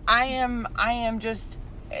like, I am just,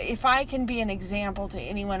 if I can be an example to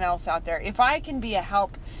anyone else out there, if I can be a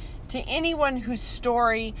help to anyone whose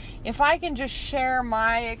story, if I can just share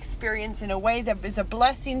my experience in a way that is a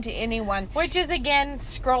blessing to anyone. Which is, again,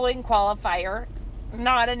 scrolling qualifier.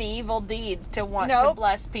 Not an evil deed to want to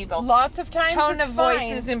bless people. Lots of times tone it's of fine.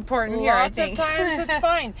 voice is important here, I think. Lots of times it's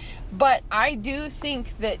fine. But I do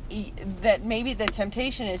think that maybe the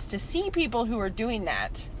temptation is to see people who are doing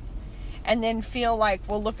that and then feel like,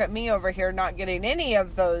 well, look at me over here not getting any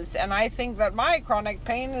of those, and I think that my chronic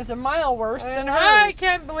pain is a mile worse than hers. I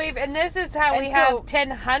can't believe, and this is how we have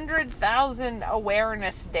 100,000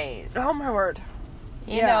 awareness days. Oh my word.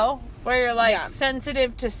 You know, where you're like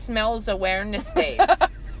sensitive to smells awareness days.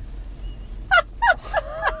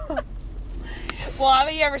 Well,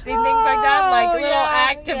 have you ever seen things like that? Like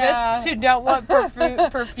little activists who don't want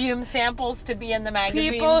perfume samples to be in the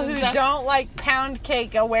magazines. People who don't like pound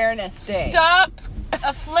cake awareness day. Stop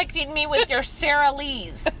afflicting me with your Sara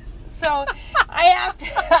Lee's. So I have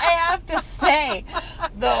to say,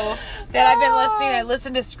 though, that I've been listening. I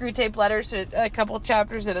listen to Screw Tape Letters a couple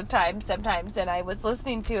chapters at a time sometimes, and I was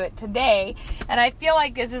listening to it today, and I feel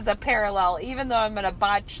like this is a parallel. Even though I'm going to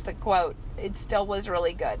botch the quote, it still was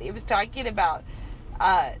really good. It was talking about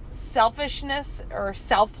selfishness or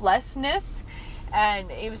selflessness, and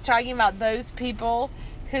he was talking about those people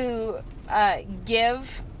who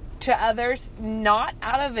give to others not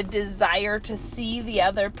out of a desire to see the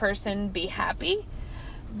other person be happy,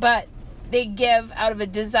 but they give out of a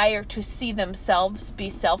desire to see themselves be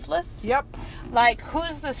selfless. Yep. Like,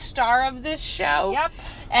 who's the star of this show? Yep.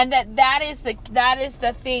 And that is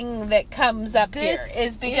the thing that comes up here,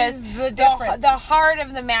 is because the heart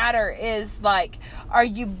of the matter is like, are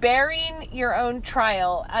you bearing your own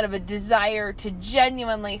trial out of a desire to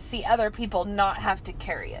genuinely see other people not have to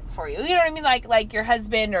carry it for you? You know what I mean? Like your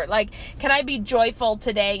husband, or like, can I be joyful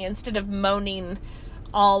today instead of moaning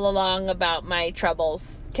all along about my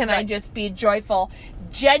troubles? Can I just be joyful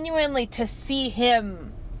genuinely to see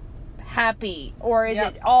him happy? Or is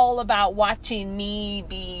it all about watching me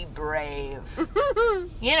be brave?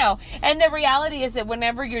 You know, and the reality is that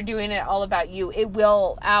whenever you're doing it all about you, it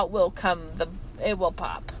will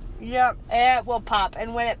pop. Yep. It will pop.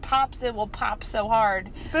 And when it pops, it will pop so hard.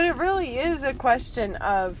 But it really is a question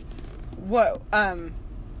of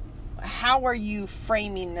how are you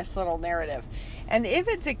framing this little narrative? And if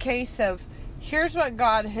it's a case of, here's what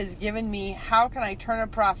God has given me, how can I turn a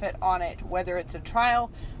profit on it? Whether it's a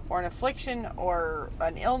trial or an affliction or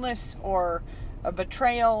an illness or a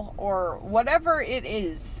betrayal or whatever it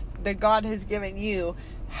is that God has given you,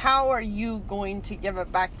 how are you going to give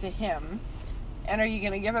it back to Him? And are you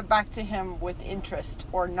going to give it back to Him with interest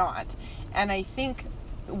or not? And I think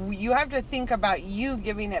you have to think about you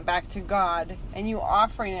giving it back to God and you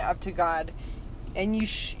offering it up to God, and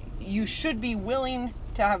you should be willing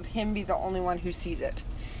to have Him be the only one who sees it.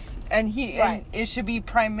 And and it should be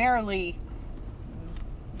primarily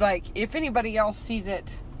like, if anybody else sees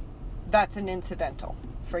it, that's an incidental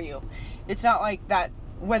for you. It's not like that,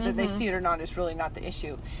 whether they see it or not is really not the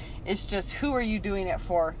issue. It's just, who are you doing it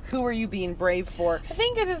for? Who are you being brave for? I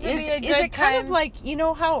think it is Is it kind of like, you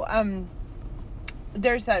know how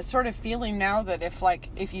there's that sort of feeling now that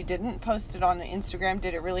if you didn't post it on Instagram,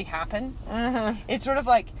 did it really happen? Mm-hmm. It's sort of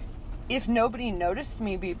like, if nobody noticed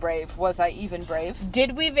me be brave, was I even brave?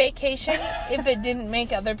 Did we vacation if it didn't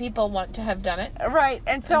make other people want to have done it? Right.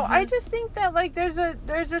 And so I just think that like there's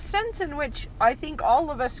a sense in which I think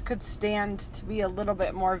all of us could stand to be a little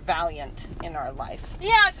bit more valiant in our life.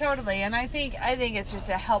 Yeah, totally. And I think it's just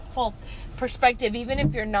a helpful perspective, even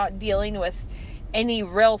if you're not dealing with any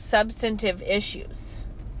real substantive issues.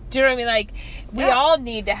 Do you know what I mean? Like, we all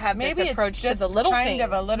need to have Maybe this approach it's just to the little kind things.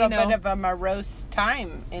 of a little you know? bit of a morose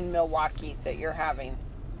time in Milwaukee that you're having.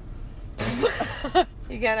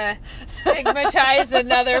 You're gonna stigmatize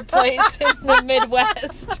another place in the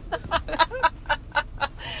Midwest.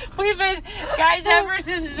 We've been, guys, ever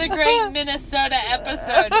since the great Minnesota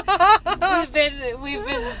episode, we've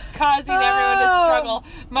been causing everyone to struggle.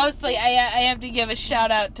 Mostly, I have to give a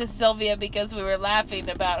shout out to Sylvia because we were laughing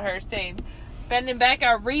about her saying, Ben and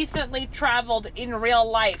Becca recently traveled in real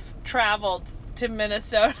life, to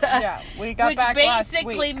Minnesota. Yeah, we got back last week.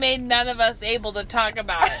 Which basically made none of us able to talk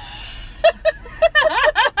about it.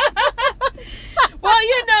 Well,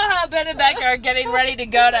 you know how Ben and Becca are getting ready to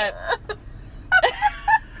go to...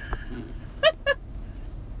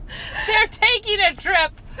 They're taking a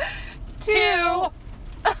trip to...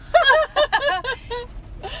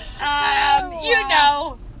 you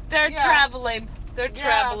know, they're traveling. They're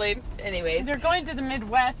traveling. Anyways. They're going to the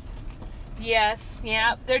Midwest. Yes,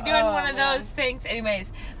 yeah. They're doing one of those things.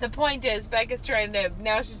 Anyways, the point is, Becca's trying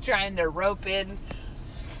to rope in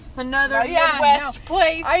another Midwest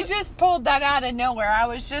place. I just pulled that out of nowhere. I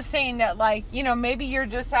was just saying that, like, you know, maybe you're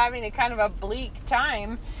just having a kind of a bleak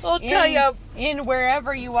time. I'll tell you. In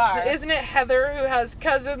wherever you are. Isn't it Heather who has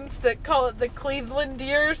cousins that call it the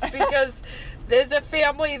Clevelandiers? Because there's a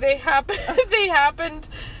family, they happened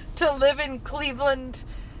to live in Cleveland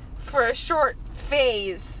for a short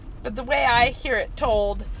phase. But the way I hear it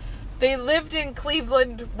told, they lived in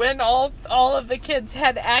Cleveland when all of the kids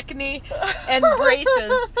had acne and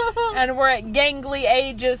braces and were at gangly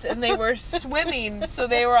ages, and they were swimming, so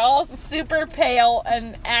they were all super pale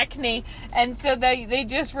and acne, and so they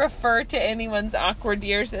just refer to anyone's awkward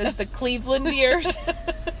years as the Cleveland years.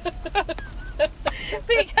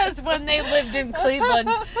 Because when they lived in Cleveland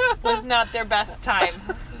was not their best time.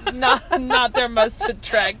 Not their most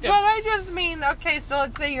attractive. But I just mean, okay, so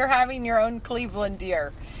let's say you're having your own Cleveland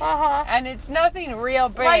deer. Uh-huh. And it's nothing real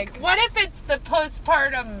big. Like, what if it's the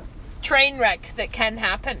postpartum train wreck that can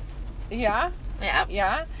happen? Yeah. Yeah.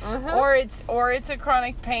 Yeah. Mm-hmm. Or it's a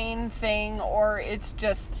chronic pain thing, or it's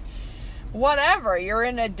just whatever. You're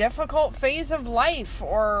in a difficult phase of life,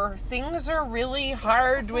 or things are really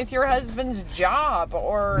hard with your husband's job,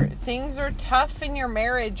 or things are tough in your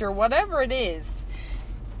marriage, or whatever it is.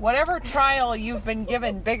 Whatever trial you've been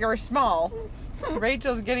given, big or small,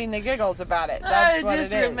 Rachel's getting the giggles about it. That's what it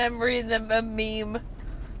is. I just remembering a meme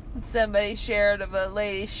somebody shared of a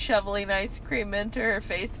lady shoveling ice cream into her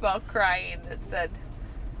face while crying that said,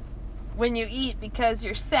 when you eat because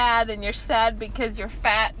you're sad, and you're sad because you're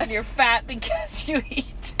fat, and you're fat because you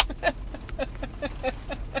eat.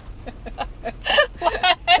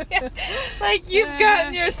 Like you've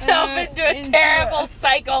gotten yourself into a terrible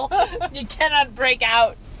cycle you cannot break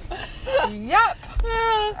out. Yep.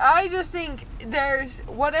 I just think there's,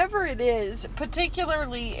 whatever it is,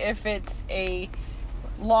 particularly if it's a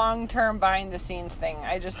long-term behind-the-scenes thing,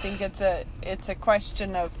 I just think it's a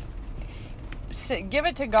question of give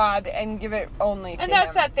it to God and give it only to Him. And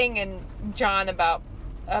that's that thing in John about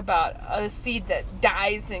a seed that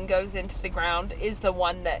dies and goes into the ground is the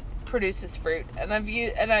one that produces fruit. And I've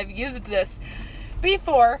used this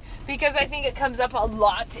before because I think it comes up a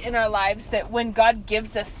lot in our lives that when God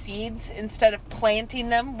gives us seeds instead of planting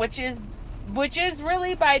them, which is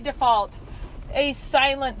really by default a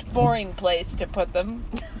silent, boring place to put them.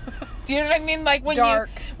 Do you know what I mean? Like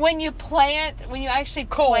when you actually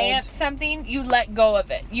plant something, you let go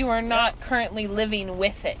of it. You are not currently living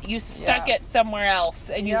with it. You stuck it somewhere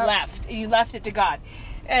else and you left it to God.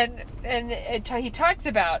 And he talks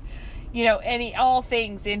about, you know, all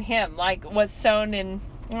things in Him, like what's sown in.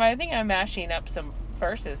 Well, I think I'm mashing up some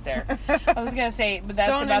verses there. I was gonna say, but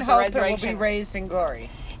that's sown about in the hope resurrection. It will be raised in glory.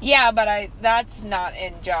 Yeah, but that's not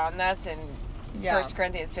in John. That's in 1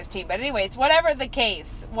 Corinthians 15. But anyways, whatever the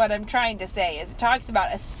case, what I'm trying to say is it talks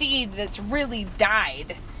about a seed that's really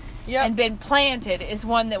died and been planted is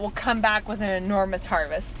one that will come back with an enormous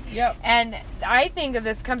harvest. Yep. And I think that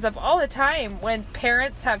this comes up all the time when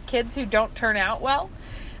parents have kids who don't turn out well.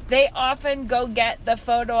 they often go get the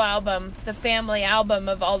photo album, the family album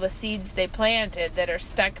of all the seeds they planted that are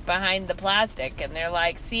stuck behind the plastic. And they're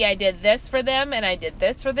like, see, I did this for them, and I did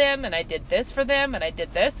this for them, and I did this for them, and I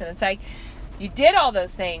did this. And it's like, you did all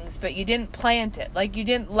those things, but you didn't plant it. Like, you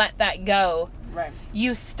didn't let that go. Right.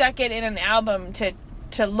 You stuck it in an album to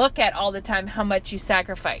look at all the time how much you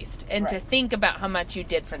sacrificed and to think about how much you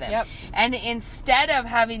did for them. Yep. And instead of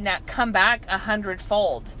having that come back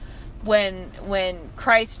 100-fold, when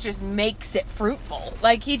Christ just makes it fruitful,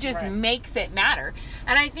 like he just makes it matter.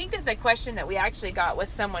 And I think that the question that we actually got was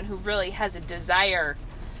someone who really has a desire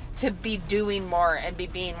to be doing more and be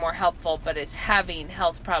being more helpful, but is having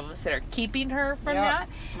health problems that are keeping her from that.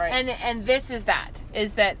 Right. And this is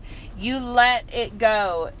that you let it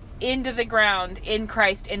go into the ground in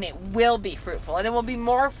Christ, and it will be fruitful, and it will be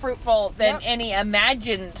more fruitful than any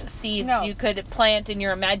imagined seeds you could plant in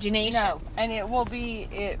your imagination. No, and it will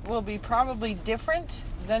be probably different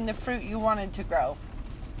than the fruit you wanted to grow.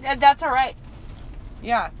 That's all right.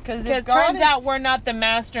 Yeah, because it turns out we're not the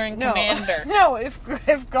master and commander. No,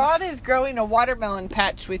 if God is growing a watermelon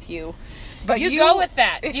patch with you, but you go with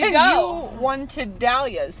that. You go. You wanted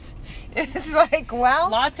dahlias. It's like,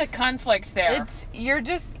 well, lots of conflict there.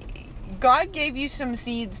 God gave you some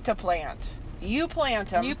seeds to plant. You plant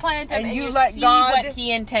them. And you let see God what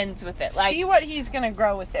He intends with it. See what He's going to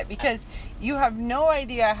grow with it, because you have no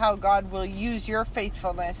idea how God will use your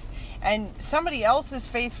faithfulness. And somebody else's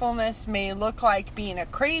faithfulness may look like being a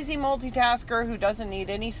crazy multitasker who doesn't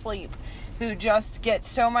need any sleep, who just gets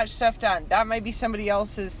so much stuff done. That might be somebody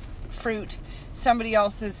else's fruit, somebody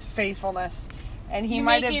else's faithfulness, and He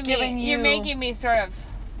might have given you. You're making me sort of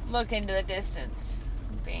look into the distance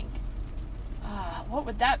and think, what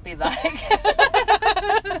would that be like?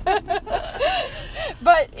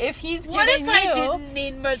 But if He's giving I didn't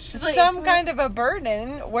need much sleep? Some kind of a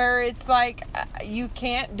burden where it's like, you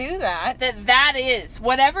can't do that. That is,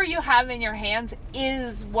 whatever you have in your hands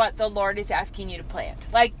is what the Lord is asking you to plant.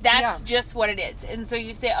 Like, that's just what it is. And so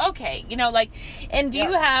you say, okay, and do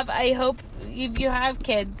you have, I hope you have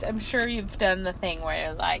kids, I'm sure you've done the thing where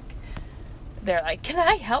you're like, they're like, can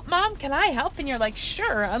I help, Mom? Can I help? And you're like,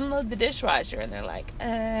 sure, unload the dishwasher. And they're like,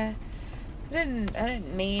 I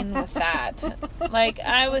didn't mean with that. Like,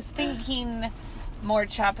 I was thinking more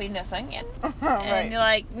chopping this onion. And you're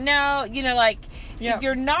like, no, if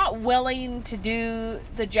you're not willing to do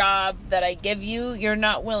the job that I give you, you're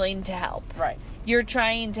not willing to help. Right. You're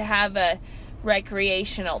trying to have a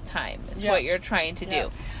recreational time is what you're trying to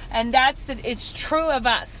do. And it's true of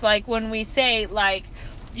us. Like, when we say, like,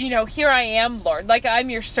 here I am, Lord, like I'm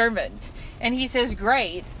your servant. And He says,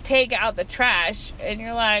 great, take out the trash. And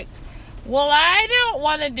you're like, well, I don't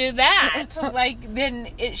want to do that. Like, then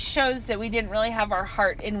it shows that we didn't really have our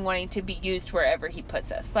heart in wanting to be used wherever He puts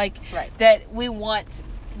us. Like, that we want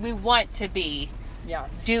to be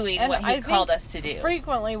doing what He called us to do.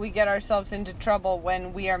 Frequently we get ourselves into trouble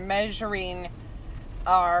when we are measuring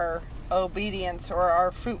our obedience or our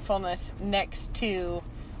fruitfulness next to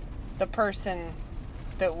the person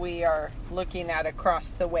that we are looking at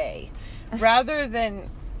across the way, rather than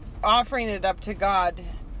offering it up to God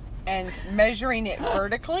and measuring it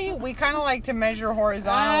vertically. We kind of like to measure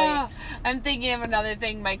horizontally. I'm thinking of another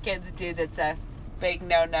thing my kids do that's a big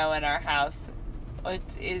no-no in our house. It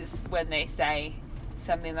is when they say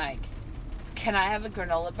something like, can I have a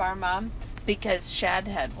granola bar, Mom? Because Shad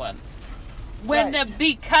had one. When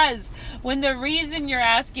the reason you're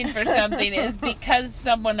asking for something is because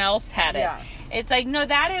someone else had it. It's like, no,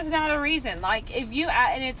 that is not a reason. Like, if you,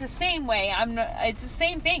 and it's the same way, it's the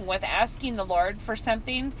same thing with asking the Lord for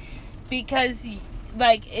something, because,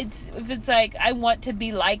 like, if it's like, I want to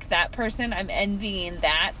be like that person, I'm envying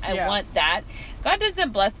that, I want that. God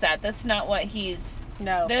doesn't bless that. That's not what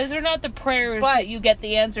those are not the prayers that you get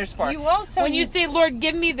the answers for. When you say, Lord,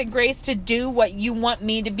 give me the grace to do what you want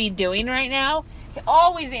me to be doing right now, He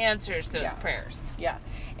always answers those prayers. Yeah.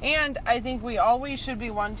 And I think we always should be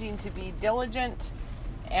wanting to be diligent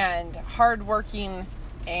and hardworking,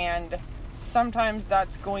 and sometimes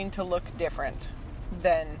that's going to look different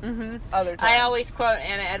than other times. I always quote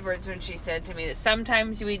Anna Edwards when she said to me that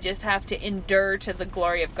sometimes we just have to endure to the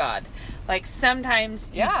glory of God. Like,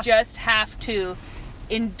 sometimes you just have to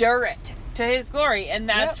endure it to His glory, and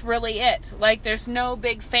that's really it. Like, there's no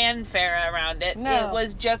big fanfare around it. No. It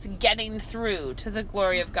was just getting through to the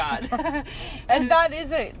glory of God. And that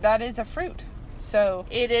is a fruit. So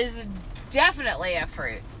it is definitely a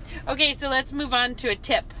fruit. Okay, so let's move on to a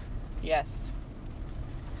tip. Yes.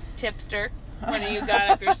 Tipster, what do you got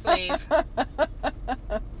up your sleeve?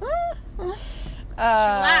 She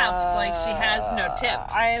laughs like she has no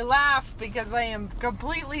tips. I laugh because I am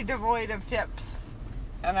completely devoid of tips.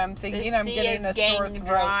 and I'm thinking The I'm sea getting a is sore gang throat.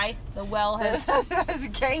 dry. The well has It's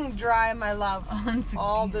gang dry, my love.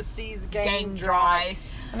 All the seas gang dry. dry.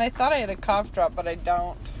 And I thought I had a cough drop, but I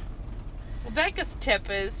don't. Well, Becca's tip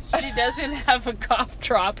is she doesn't have a cough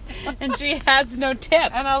drop, and she has no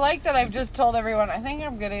tips. And I like that I've just told everyone, I think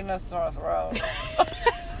I'm getting a sore throat.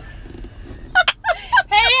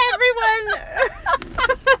 Hey, everyone!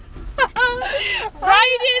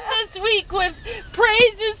 Write in this week with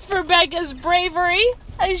praises for Becca's bravery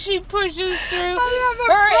as she pushes through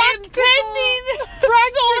her impending practical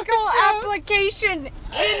sore throat. application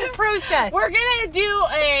in process. We're gonna do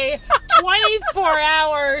a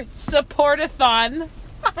 24-hour support-a-thon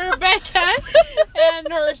for Becca and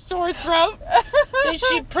her sore throat that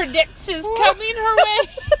she predicts is coming her way.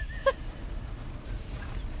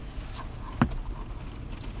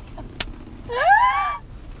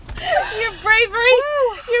 Your bravery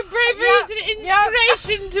is an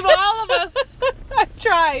inspiration to all of us.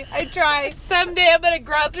 I try. Someday I'm gonna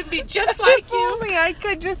grow up and be just like If you. only I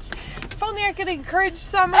could encourage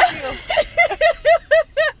some of you.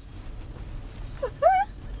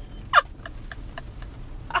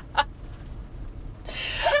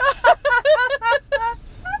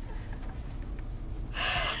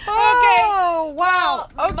 Oh, wow.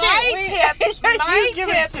 Okay, My You give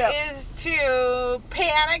a tip tip. is to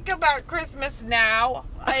panic about Christmas now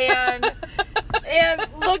and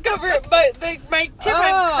look over it. But my tip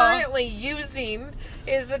I'm currently using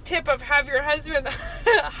is a tip of have your husband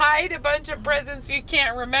hide a bunch of presents you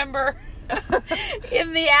can't remember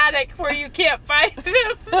in the attic where you can't find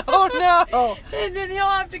them. Oh, no. And then he'll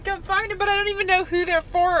have to come find them, but I don't even know who they're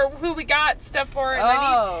for or who we got stuff for.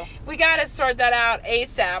 And we got to sort that out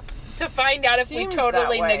ASAP to find out if we Seems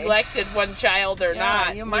totally that way. neglected one child or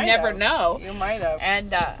not. You We might never have. know. You might have.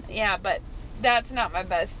 And yeah, but that's not my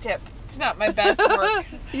best tip. It's not my best work.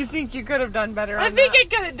 You think you could have done better on I think that? I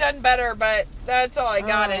could have done better, but that's all I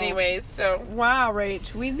got Oh. anyways. So Wow,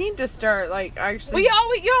 Rach. We need to start, actually... you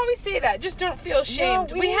always say that. Just don't feel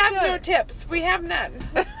shamed. we we need have to- no tips. We have none.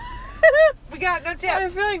 We got no tips. I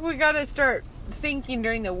feel like we got to start thinking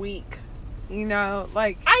during the week. You know,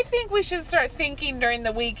 I think we should start thinking during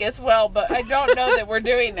the week as well, but I don't know that we're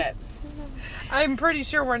doing it. I'm pretty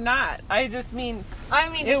sure we're not. I mean,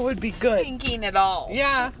 it it would be good. thinking at all.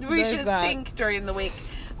 Yeah, We there's should that. think during the week.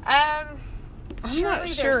 I'm not surely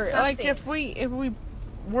sure. there's Like, something. if we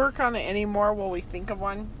work on it anymore, will we think of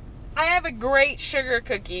one? I have a great sugar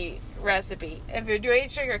cookie recipe. If you're doing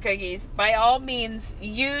sugar cookies, by all means,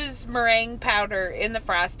 use meringue powder in the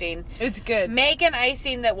frosting. It's good. Make an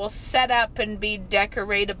icing that will set up and be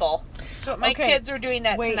decoratable. That's what my Okay. kids are doing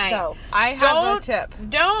that Wait, tonight. though. I have a tip.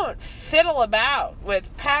 Don't fiddle about with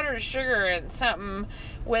powdered sugar and something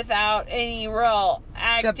without any real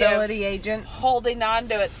active Stability agent. holding on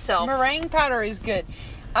to itself. Meringue powder is good.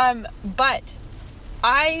 But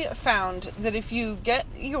I found that if you get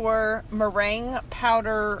your meringue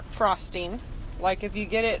powder frosting, like if you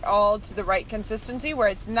get it all to the right consistency where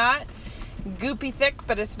it's not goopy thick,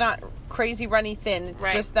 but it's not crazy runny thin, it's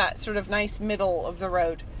Right. just that sort of nice middle of the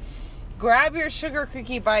road. Grab your sugar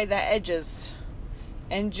cookie by the edges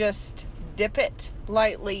and just dip it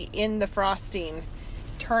lightly in the frosting.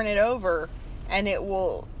 Turn it over and it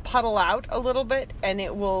will puddle out a little bit and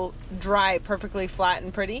it will dry perfectly flat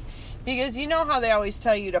and pretty. Because you know how they always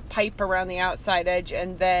tell you to pipe around the outside edge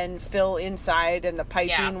and then fill inside and the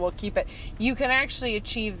piping will keep it. You can actually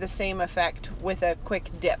achieve the same effect with a quick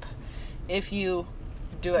dip if you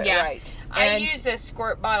do it right. I And use a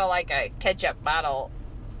squirt bottle like a ketchup bottle.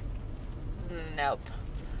 Nope.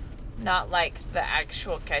 Not like the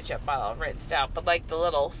actual ketchup bottle rinsed out, but like the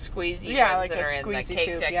little squeezy Yeah, ones like that a are in the squeezy cake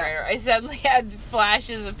tube, decorator. I suddenly had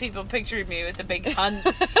flashes of people picturing me with the big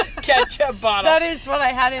Hunt's ketchup bottle. that is what I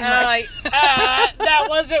had in and I'm my... like, that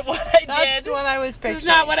wasn't what I did. That's what I was picturing. It's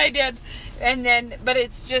not what I did. And then, but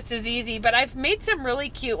it's just as easy. But I've made some really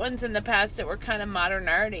cute ones in the past that were kind of modern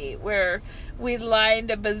arty, where we lined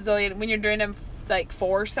a bazillion, when you're doing them like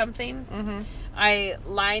for something, I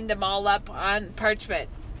lined them all up on parchment,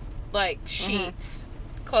 like sheets,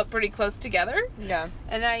 pretty close together. Yeah.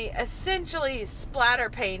 And I essentially splatter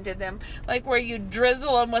painted them, like where you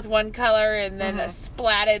drizzle them with one color and then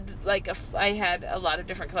splatted I had a lot of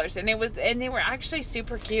different colors, and they were actually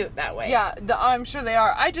super cute that way. Yeah, I'm sure they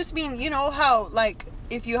are. I just mean, you know how, like,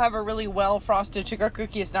 if you have a really well frosted sugar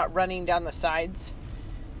cookie, it's not running down the sides.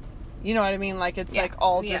 You know what I mean? Like, it's like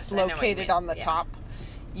all Yes, just I know what you located mean. on the Yeah. top.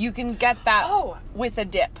 You can get that with a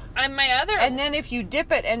dip. And my other And then if you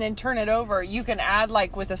dip it and then turn it over, you can add,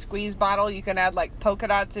 like, with a squeeze bottle, you can add, like, polka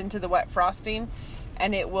dots into the wet frosting,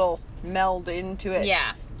 and it will meld into it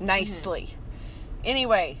nicely.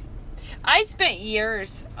 Anyway, I spent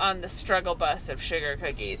years on the struggle bus of sugar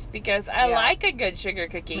cookies because I like a good sugar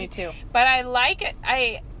cookie. Me too. But I like it.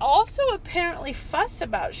 I also apparently fuss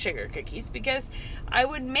about sugar cookies because I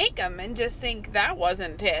would make them and just think that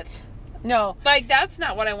wasn't it. No. Like, that's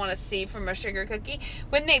not what I want to see from a sugar cookie.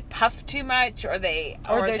 When they puff too much or they're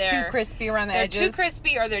too crispy around the edges. They're too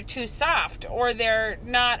crispy or they're too soft or they're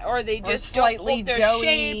not, or they just slightly don't hold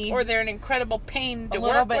their doughy. shape, or they're an incredible pain to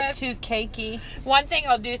work with. A little bit too cakey. One thing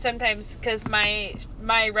I'll do sometimes, because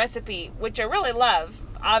my recipe, which I really love,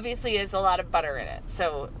 obviously is a lot of butter in it.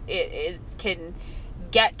 So it can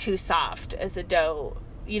get too soft as a dough.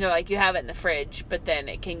 You know, like you have it in the fridge, but then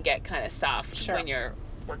it can get kind of soft when you're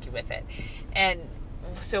working with it. And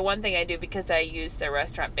so one thing I do, because I use the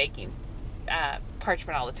restaurant baking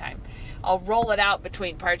parchment all the time, I'll roll it out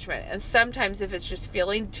between parchment, and sometimes if it's just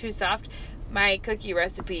feeling too soft, my cookie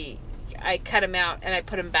recipe, I cut them out and I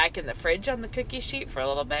put them back in the fridge on the cookie sheet for a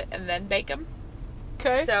little bit and then bake them.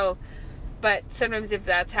 Okay. So, but sometimes if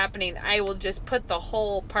that's happening, I will just put the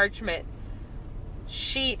whole parchment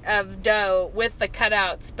sheet of dough with the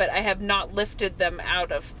cutouts, but I have not lifted them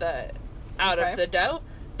out of the dough,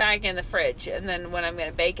 back in the fridge, and then when I'm going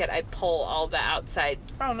to bake it, I pull all the outside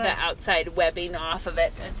webbing off of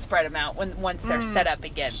it and spread them out once they're set up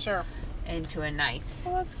again. Sure. Into a nice.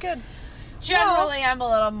 Well, that's good. Generally, I'm a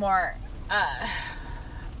little more.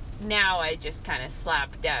 Now I just kind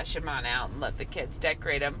of dash them on out and let the kids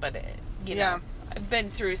decorate them, but you know, I've been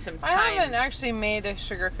through some times. I haven't actually made a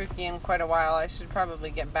sugar cookie in quite a while. I should probably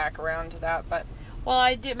get back around to that, but. Well,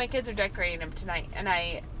 I did. My kids are decorating them tonight, and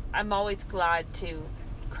I'm always glad to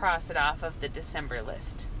cross it off of the December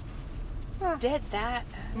list. Did that.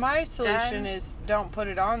 My solution is don't put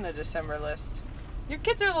it on the December list. Your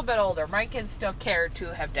kids are a little bit older. My kids still care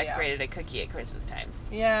to have decorated a cookie at Christmas time.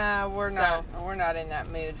 Yeah, we're not in that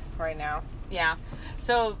mood right now. Yeah.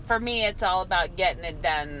 So for me, it's all about getting it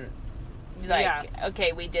done. Like,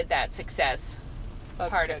 okay, we did that. Success. That's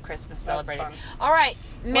part good. of Christmas That's celebrating. fun. All right.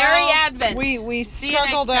 Merry Advent. We See you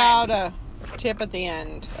struggled next time. out a tip at the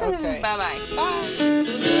end. Okay. Bye-bye. Bye.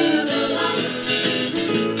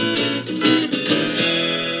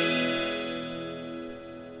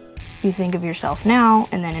 You think of yourself now,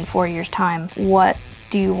 and then in 4 years' time, what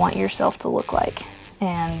do you want yourself to look like?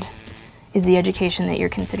 And is the education that you're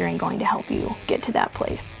considering going to help you get to that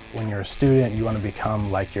place? When you're a student, you want to become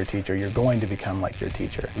like your teacher. You're going to become like your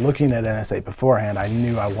teacher. Looking at NSA beforehand, I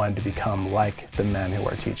knew I wanted to become like the men who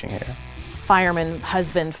are teaching here. Fireman,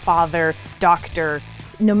 husband, father, doctor,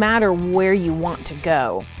 no matter where you want to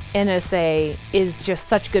go, NSA is just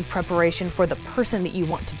such good preparation for the person that you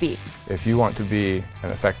want to be. If you want to be an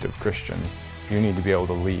effective Christian, you need to be able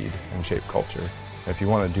to lead and shape culture. If you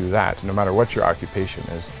want to do that, no matter what your occupation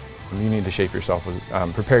is, you need to shape yourself,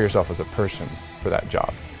 prepare yourself as a person for that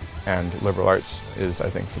job. And liberal arts is, I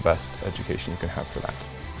think, the best education you can have for that.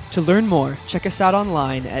 To learn more, check us out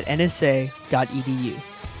online at nsa.edu.